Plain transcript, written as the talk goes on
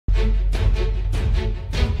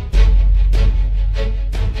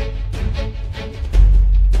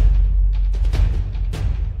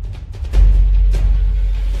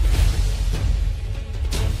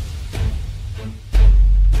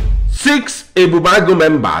6 Ebubeagu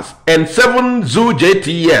members and 7 Zoo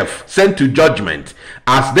JTF sent to judgment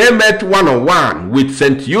as they met one-on-one with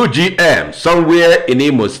St. UGM somewhere in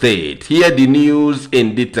Imo State. Hear the news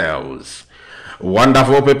in details.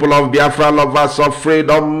 Wonderful people of Biafra, lovers of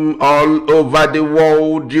freedom all over the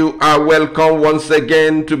world, you are welcome once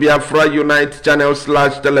again to Biafra Unite channel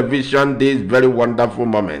 / television this very wonderful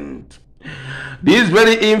moment. This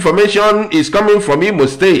very information is coming from Imo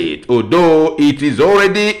State, although it is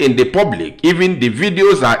already in the public. Even the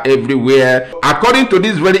videos are everywhere. According to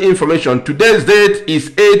this very information, today's date is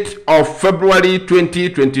 8th of February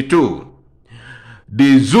 2022.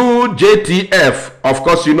 The Zoo JTF, of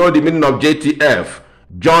course you know the meaning of JTF,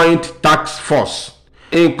 Joint Task Force,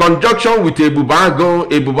 in conjunction with Ebubeagu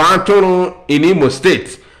in Imo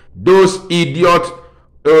State, those idiots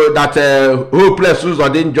that hopeless or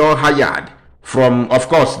danger hired from, of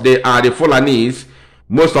course, they are the Fulanese.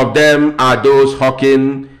 Most of them are those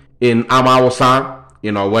hawking in Amawasa,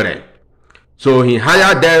 where. So he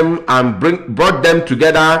hired them and brought them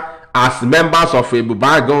together as members of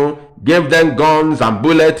Ebubeagu, gave them guns and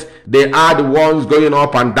bullets. They are the ones going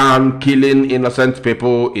up and down, killing innocent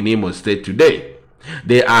people in Imo State today.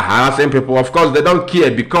 They are harassing people. Of course, they don't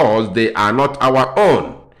care because they are not our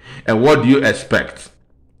own. And what do you expect?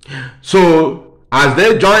 So, as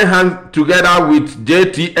they joined hands together with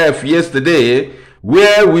JTF yesterday,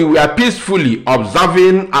 where we were peacefully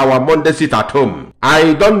observing our Monday sit at home.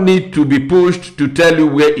 I don't need to be pushed to tell you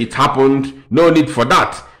where it happened. No need for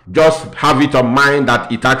that. Just have it on mind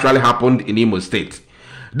that it actually happened in Imo State.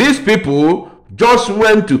 These people just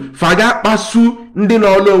went to Fagapasu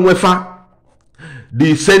Ndinolo Nwefa.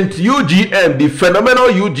 The St. UGM, the phenomenal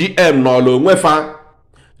UGM Nolo Nwefa.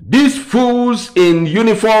 These fools in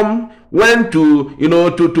uniform went to,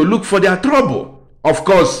 to look for their trouble. Of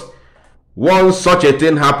course, once such a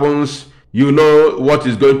thing happens, you know what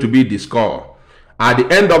is going to be the score. At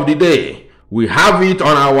the end of the day, we have it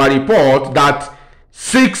on our report that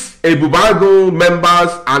 6 Ebubeagu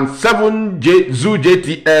members and 7 Zoo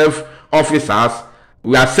JTF officers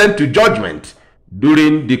were sent to judgment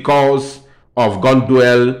during the course of gun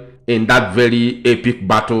duel in that very epic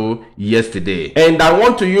battle yesterday. And I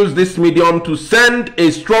want to use this medium to send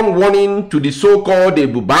a strong warning to the so-called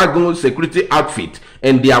Ebubeagu security outfit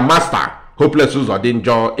and their master, Hopeless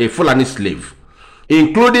Uzodinjo, a Fulani slave,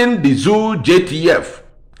 including the Zoo JTF,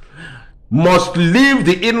 must leave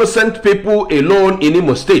the innocent people alone in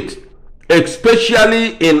Imo State,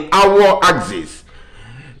 especially in our axis.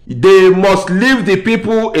 They must leave the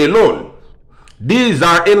people alone. These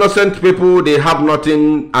are innocent people. They have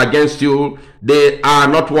nothing against you. They are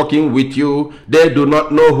not working with you. They do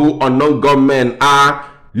not know who unknown gunmen are.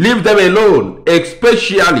 Leave them alone,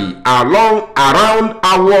 especially around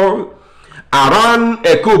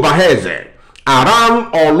Ekubaheze,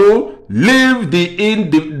 around Olu. Leave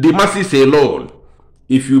the masses alone.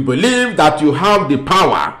 If you believe that you have the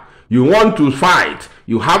power, you want to fight,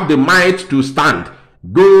 you have the might to stand,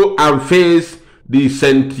 go and face the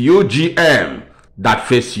St. UGM that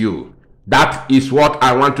face you. That is what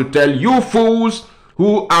I want to tell you fools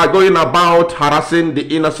who are going about harassing the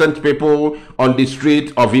innocent people on the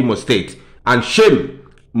street of Imo State. And shame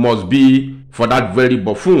must be for that very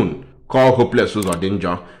buffoon called Hopeless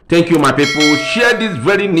Uzodinjo. Thank you, my people. Share this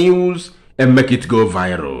very news and make it go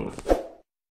viral.